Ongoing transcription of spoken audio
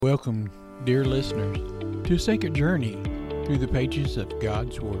Welcome, dear listeners, to a sacred journey through the pages of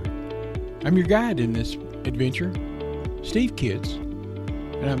God's Word. I'm your guide in this adventure, Steve Kitts,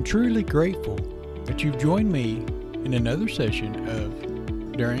 and I'm truly grateful that you've joined me in another session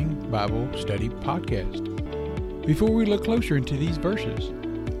of During Bible Study Podcast. Before we look closer into these verses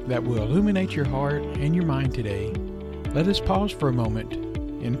that will illuminate your heart and your mind today, let us pause for a moment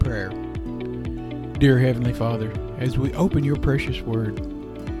in prayer. Dear Heavenly Father, as we open your precious Word,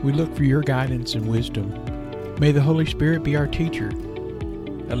 we look for your guidance and wisdom. May the Holy Spirit be our teacher.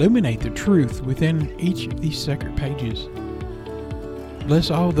 Illuminate the truth within each of these sacred pages. Bless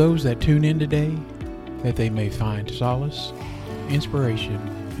all those that tune in today, that they may find solace, inspiration,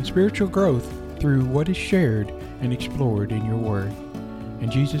 and spiritual growth through what is shared and explored in your Word. In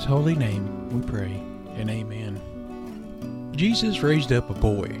Jesus' holy name we pray, and amen. Jesus raised up a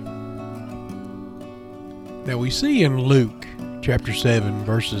boy. Now we see in Luke chapter 7,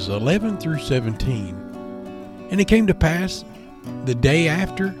 verses 11 through 17. And it came to pass the day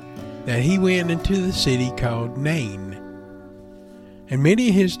after that he went into the city called Nain. And many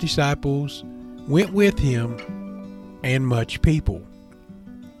of his disciples went with him, and much people.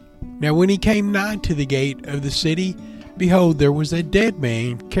 Now when he came nigh to the gate of the city, behold, there was a dead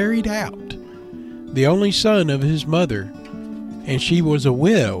man carried out, the only son of his mother, and she was a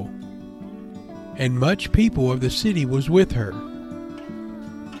widow, and much people of the city was with her.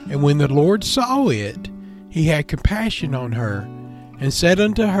 And when the Lord saw it, he had compassion on her, and said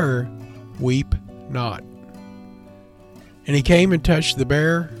unto her, Weep not. And he came and touched the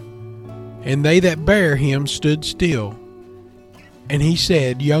bearer, and they that bare him stood still. And he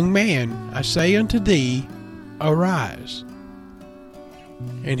said, Young man, I say unto thee, arise.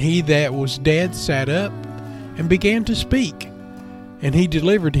 And he that was dead sat up, and began to speak. And he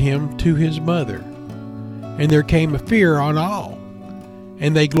delivered him to his mother. And there came a fear on all.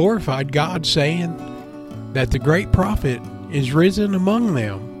 And they glorified God, saying that the great prophet is risen among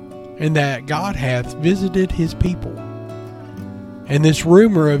them, and that God hath visited his people. And this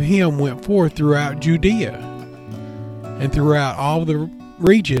rumor of him went forth throughout Judea, and throughout all the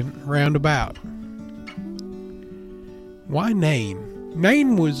region round about. Why Nain?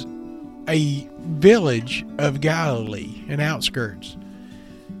 Nain was a village of Galilee and outskirts,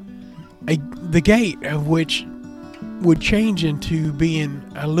 the gate of which would change into being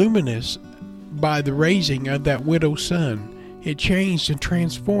illuminous by the raising of that widow's son. It changed and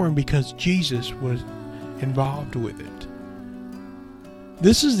transformed because Jesus was involved with it.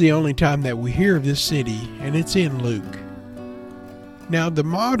 This is the only time that we hear of this city, and it's in Luke. Now, the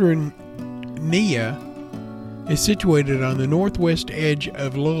modern Nia is situated on the northwest edge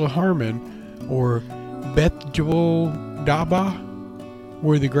of Little Hermon, or Beth Jewel Daba,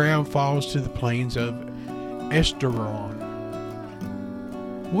 where the ground falls to the plains of Eshtaron.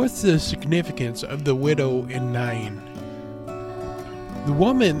 What's the significance of the widow in Nain? The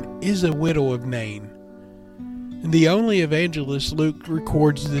woman is a widow of Nain, and the only evangelist Luke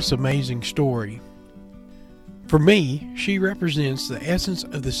records this amazing story. For me, she represents the essence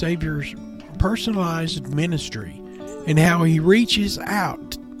of the Savior's personalized ministry and how he reaches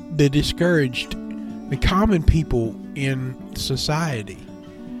out the discouraged, the common people in society.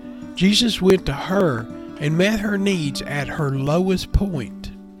 Jesus went to her and met her needs at her lowest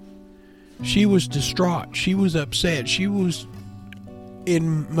point. She was distraught. She was upset. She was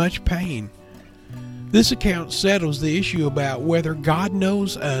in much pain. This account settles the issue about whether God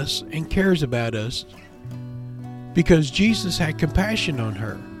knows us and cares about us, because Jesus had compassion on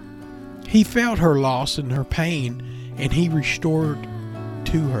her. He felt her loss and her pain, and he restored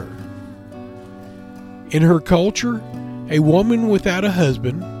to her. In her culture, a woman without a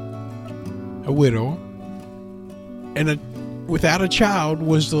husband, a widow, and without a child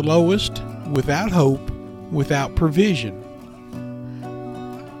was the lowest, without hope, without provision.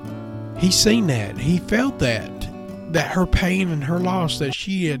 He seen that. He felt that her pain and her loss, that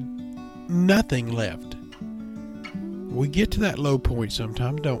she had nothing left. We get to that low point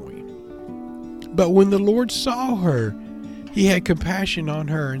sometimes, don't we? But when the Lord saw her, he had compassion on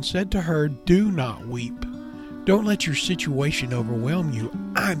her and said to her, Do not weep. Don't let your situation overwhelm you.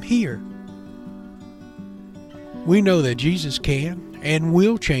 I'm here. We know that Jesus can and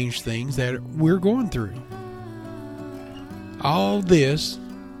will change things that we're going through. All this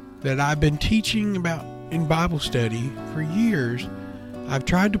that I've been teaching about in Bible study for years, I've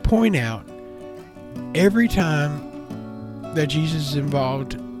tried to point out every time that Jesus is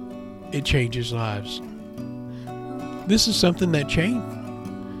involved, it changes lives. This is something that changed.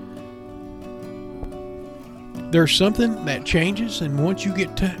 There's something that changes, and once you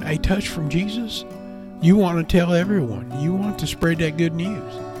get a touch from Jesus, you want to tell everyone. You want to spread that good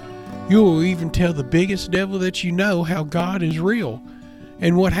news. You will even tell the biggest devil that you know how God is real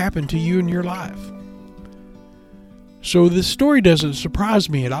and what happened to you in your life. So this story doesn't surprise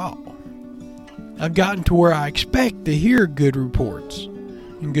me at all. I've gotten to where I expect to hear good reports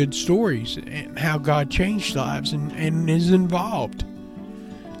and good stories and how God changed lives and is involved.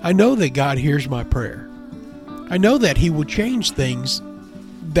 I know that God hears my prayer. I know that He will change things,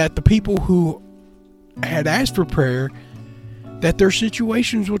 that the people who had asked for prayer, that their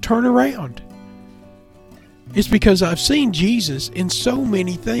situations will turn around. It's because I've seen Jesus in so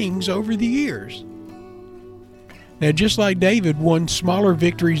many things over the years. Now, just like David won smaller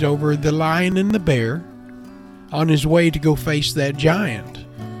victories over the lion and the bear on his way to go face that giant,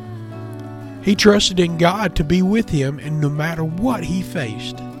 he trusted in God to be with him, and no matter what he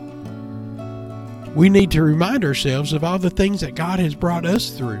faced. We need to remind ourselves of all the things that God has brought us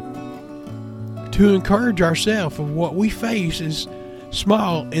through, to encourage ourselves of what we face is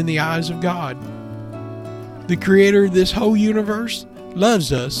small in the eyes of God. The Creator of this whole universe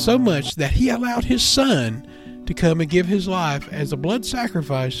loves us so much that He allowed His Son to come and give His life as a blood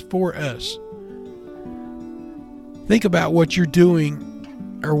sacrifice for us. Think about what you're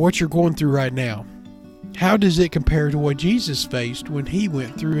doing or what you're going through right now. How does it compare to what Jesus faced when He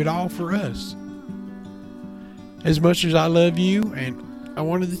went through it all for us? As much as I love you, and I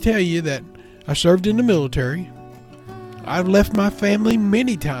wanted to tell you that I served in the military, I've left my family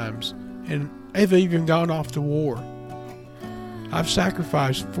many times, and I've even gone off to war. I've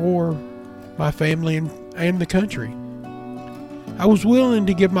sacrificed for my family and the country. I was willing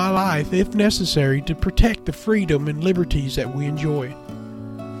to give my life, if necessary, to protect the freedom and liberties that we enjoy.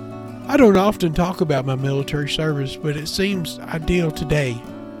 I don't often talk about my military service, but it seems ideal today.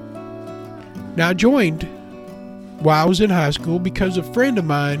 Now, I joined while I was in high school because a friend of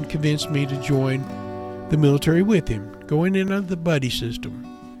mine convinced me to join the military with him, going into the buddy system.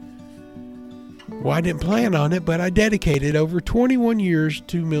 Well, I didn't plan on it, but I dedicated over 21 years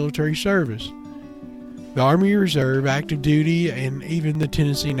to military service. The Army Reserve, active duty, and even the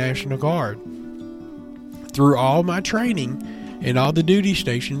Tennessee National Guard. Through all my training and all the duty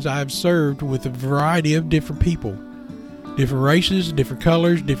stations, I have served with a variety of different people. Different races, different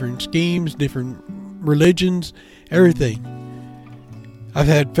colors, different schemes, different religions, everything. I've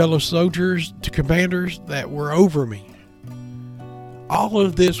had fellow soldiers to commanders that were over me. All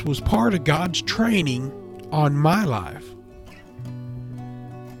of this was part of God's training on my life.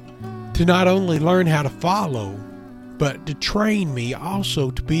 To not only learn how to follow, but to train me also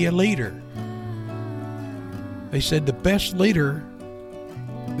to be a leader. They said the best leader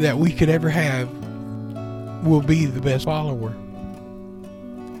that we could ever have will be the best follower.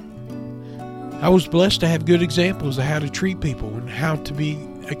 I was blessed to have good examples of how to treat people and how to be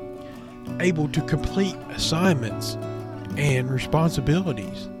able to complete assignments and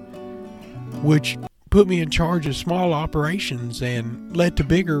responsibilities, which put me in charge of small operations and led to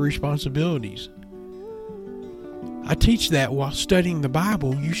bigger responsibilities. I teach that while studying the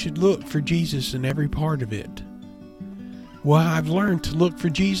Bible, you should look for Jesus in every part of it. Well, I've learned to look for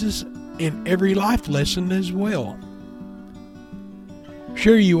Jesus in every life lesson as well.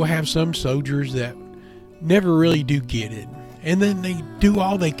 Sure, you will have some soldiers that never really do get it, and then they do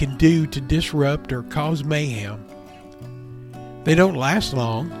all they can do to disrupt or cause mayhem. They don't last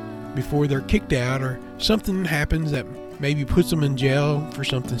long before they're kicked out, or something happens that maybe puts them in jail for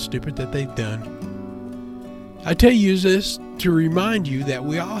something stupid that they've done. I tell you this to remind you that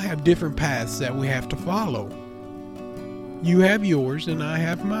we all have different paths that we have to follow. You have yours and I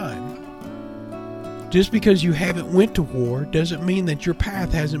have mine. Just because you haven't went to war doesn't mean that your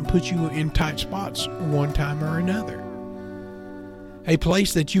path hasn't put you in tight spots one time or another. A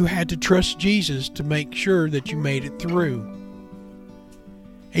place that you had to trust Jesus to make sure that you made it through.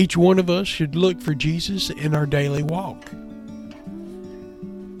 Each one of us should look for Jesus in our daily walk.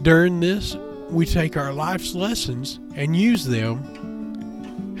 During this, we take our life's lessons and use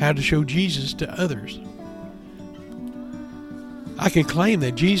them how to show Jesus to others. I can claim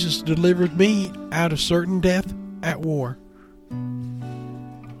that Jesus delivered me out of certain death at war.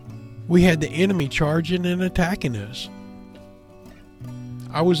 We had the enemy charging and attacking us.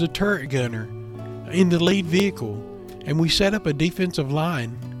 I was a turret gunner in the lead vehicle, and we set up a defensive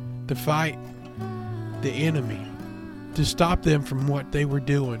line to fight the enemy, to stop them from what they were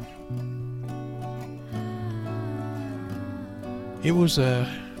doing. It was a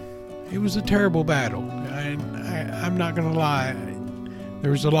terrible battle, and I'm not going to lie.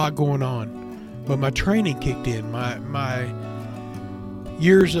 There was a lot going on, but my training kicked in. My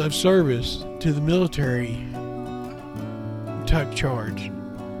years of service to the military took charge,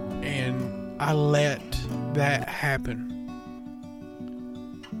 and I let that happen.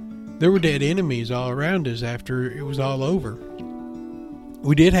 There were dead enemies all around us after it was all over.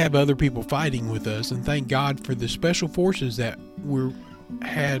 We did have other people fighting with us, and thank God for the special forces that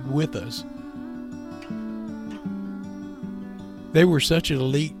had with us. They were such an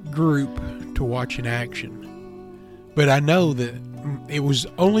elite group to watch in action. But I know that it was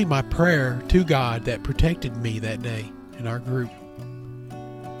only my prayer to God that protected me that day in our group.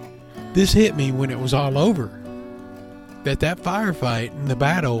 This hit me when it was all over, that firefight and the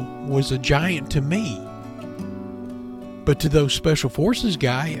battle was a giant to me. But to those special forces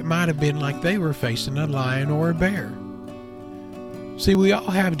guy, it might have been like they were facing a lion or a bear. See, we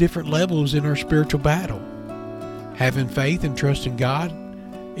all have different levels in our spiritual battle. Having faith and trust in God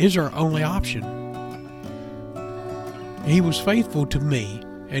is our only option. He was faithful to me,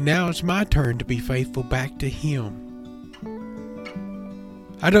 and now it's my turn to be faithful back to Him.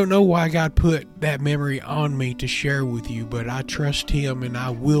 I don't know why God put that memory on me to share with you, but I trust Him and I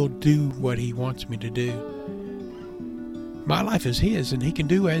will do what He wants me to do. My life is His, and He can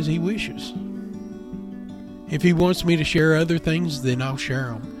do as He wishes. If He wants me to share other things, then I'll share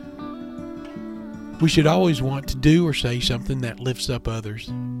them. We should always want to do or say something that lifts up others,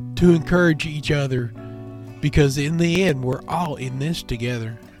 to encourage each other, because in the end, we're all in this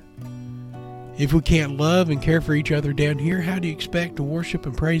together. If we can't love and care for each other down here, how do you expect to worship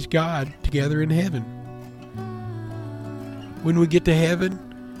and praise God together in heaven? When we get to heaven,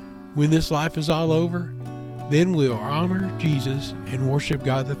 when this life is all over, then we'll honor Jesus and worship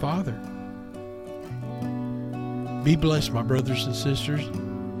God the Father. Be blessed, my brothers and sisters.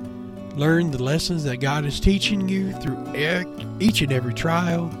 Learn the lessons that God is teaching you through each and every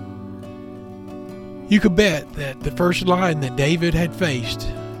trial. You could bet that the first line that David had faced,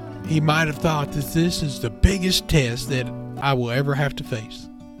 he might have thought that this is the biggest test that I will ever have to face.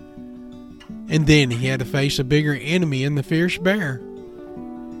 And then he had to face a bigger enemy in the fierce bear.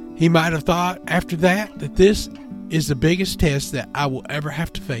 He might have thought after that this is the biggest test that I will ever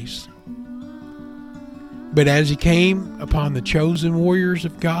have to face. But as he came upon the chosen warriors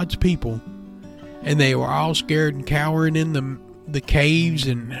of God's people, and they were all scared and cowering in the caves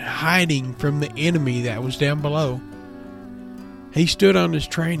and hiding from the enemy that was down below, he stood on his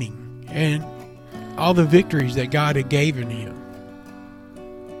training and all the victories that God had given him.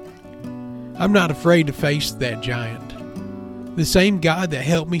 I'm not afraid to face that giant. The same God that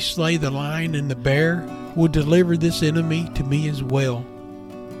helped me slay the lion and the bear will deliver this enemy to me as well.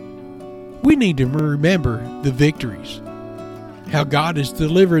 We need to remember the victories, how God has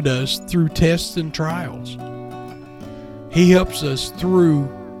delivered us through tests and trials. He helps us through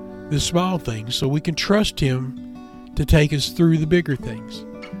the small things so we can trust Him to take us through the bigger things.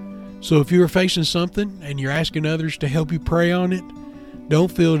 So if you are facing something and you're asking others to help you pray on it,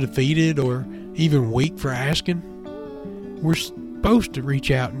 don't feel defeated or even weak for asking. We're supposed to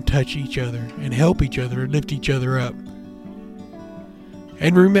reach out and touch each other and help each other and lift each other up.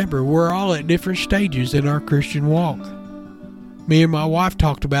 And remember, we're all at different stages in our Christian walk. Me and my wife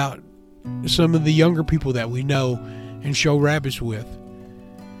talked about some of the younger people that we know and show rabbits with.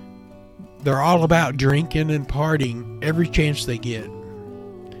 They're all about drinking and partying every chance they get.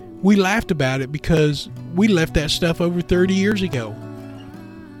 We laughed about it because we left that stuff over 30 years ago.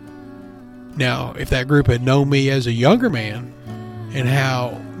 Now, if that group had known me as a younger man, and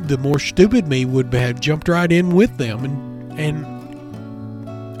how the more stupid me would have jumped right in with them and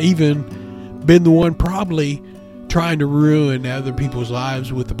even been the one probably trying to ruin other people's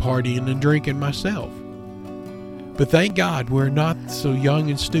lives with the partying and drinking myself. But thank God we're not so young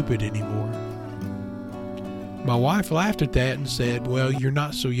and stupid anymore. My wife laughed at that and said, well, you're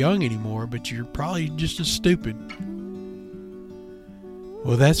not so young anymore, but you're probably just as stupid.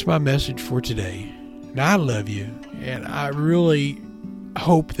 Well, that's my message for today. And I love you, and I really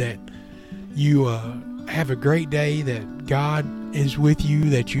hope that you have a great day, that God is with you,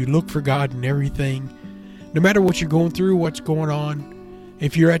 that you look for God in everything. No matter what you're going through, what's going on,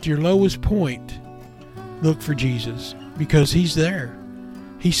 if you're at your lowest point, look for Jesus, because He's there.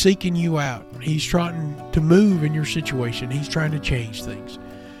 He's seeking you out. He's trying to move in your situation. He's trying to change things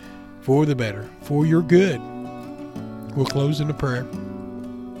for the better, for your good. We'll close in a prayer.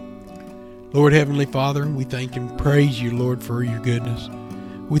 Lord Heavenly Father, we thank and praise you, Lord, for your goodness.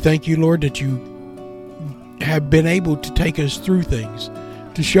 We thank you, Lord, that you have been able to take us through things,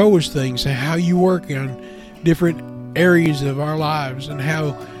 to show us things, and how you work on different areas of our lives, and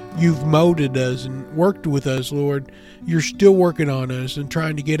how you've molded us and worked with us, Lord. You're still working on us and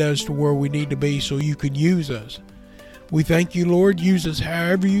trying to get us to where we need to be so you can use us. We thank you, Lord. Use us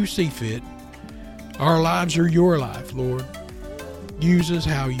however you see fit. Our lives are your life, Lord. Use us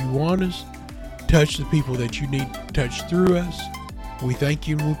how you want us. Touch the people that you need to touch through us. We thank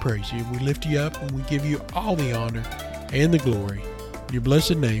you and we praise you. We lift you up and we give you all the honor and the glory. In your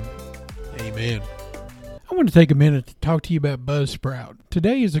blessed name, amen. I want to take a minute to talk to you about Buzzsprout.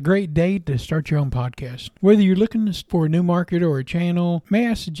 Today is a great day to start your own podcast. Whether you're looking for a new market or a channel, may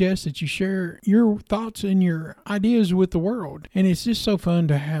I suggest that you share your thoughts and your ideas with the world. And it's just so fun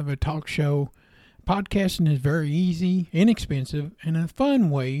to have a talk show. Podcasting is very easy, inexpensive, and a fun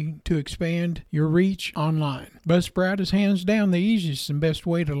way to expand your reach online. Buzzsprout is hands down the easiest and best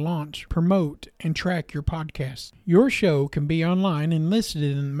way to launch, promote, and track your podcast. Your show can be online and listed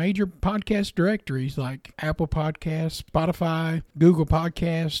in major podcast directories like Apple Podcasts, Spotify, Google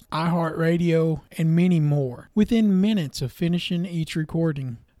Podcasts, iHeartRadio, and many more within minutes of finishing each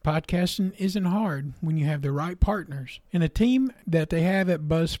recording. Podcasting isn't hard when you have the right partners, and a team that they have at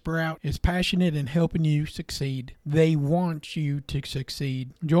Buzzsprout is passionate in helping you succeed. They want you to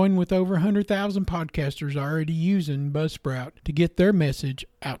succeed. Join with over 100,000 podcasters already using Buzzsprout to get their message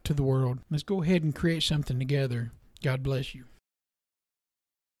out to the world. Let's go ahead and create something together. God bless you.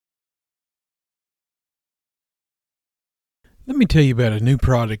 Let me tell you about a new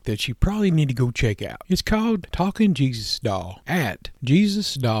product that you probably need to go check out. It's called Talking Jesus Doll at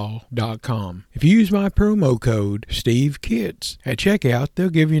JesusDoll.com. If you use my promo code SteveKids at checkout,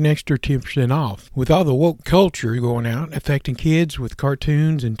 they'll give you an extra 10% off. With all the woke culture going out affecting kids with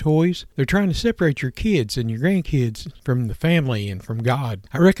cartoons and toys, they're trying to separate your kids and your grandkids from the family and from God.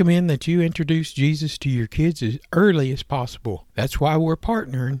 I recommend that you introduce Jesus to your kids as early as possible. That's why we're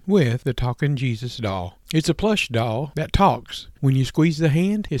partnering with the Talking Jesus Doll. It's a plush doll that talks. When you squeeze the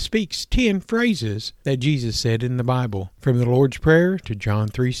hand, it speaks 10 phrases that Jesus said in the Bible, from the Lord's Prayer to John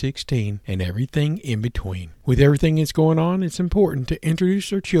 3:16 and everything in between. With everything that's going on, it's important to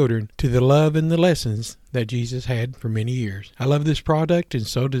introduce our children to the love and the lessons that Jesus had for many years. I love this product, and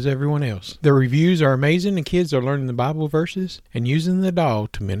so does everyone else. The reviews are amazing, and kids are learning the Bible verses and using the doll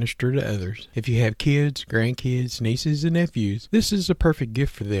to minister to others. If you have kids, grandkids, nieces, and nephews, this is a perfect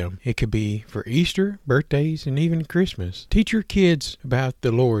gift for them. It could be for Easter, birthdays, and even Christmas. Teach your kids about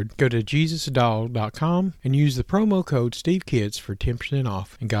the Lord. Go to JesusDoll.com and use the promo code SteveKids for 10%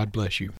 off, and God bless you.